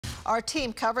Our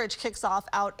team coverage kicks off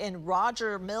out in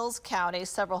Roger Mills County.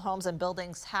 Several homes and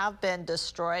buildings have been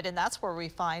destroyed, and that's where we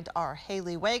find our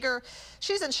Haley Weger.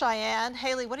 She's in Cheyenne.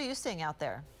 Haley, what are you seeing out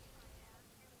there?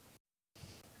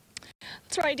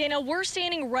 That's right, Dana. We're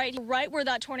standing right where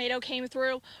that tornado came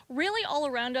through. Really all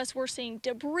around us, we're seeing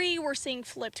debris. We're seeing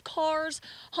flipped cars,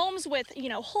 homes with,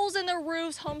 holes in their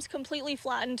roofs, homes completely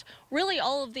flattened, really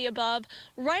all of the above.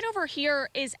 Right over here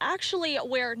is actually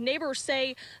where neighbors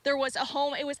say there was a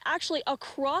home. It was actually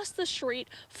across the street,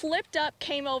 flipped up,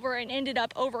 came over and ended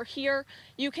up over here.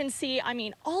 You can see,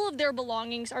 all of their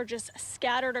belongings are just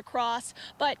scattered across.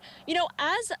 But,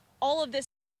 as all of this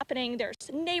happening, there's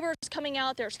neighbors coming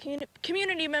out, there's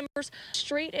community members. The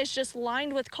street is just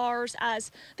lined with cars as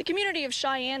the community of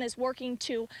Cheyenne is working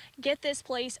to get this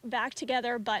place back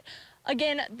together. But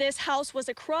again, this house was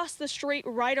across the street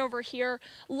right over here.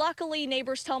 Luckily,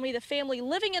 neighbors tell me the family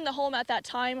living in the home at that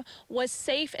time was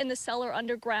safe in the cellar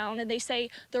underground, and they say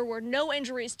there were no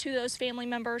injuries to those family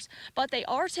members, but they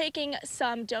are taking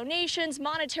some donations,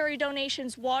 monetary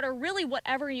donations, water, really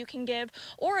whatever you can give,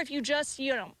 or if you just,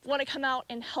 want to come out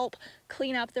and help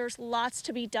clean up, there's lots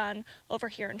to be done over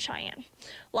here in Cheyenne.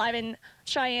 Live in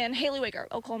Cheyenne, Haley Weger,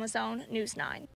 Oklahoma's Own News 9.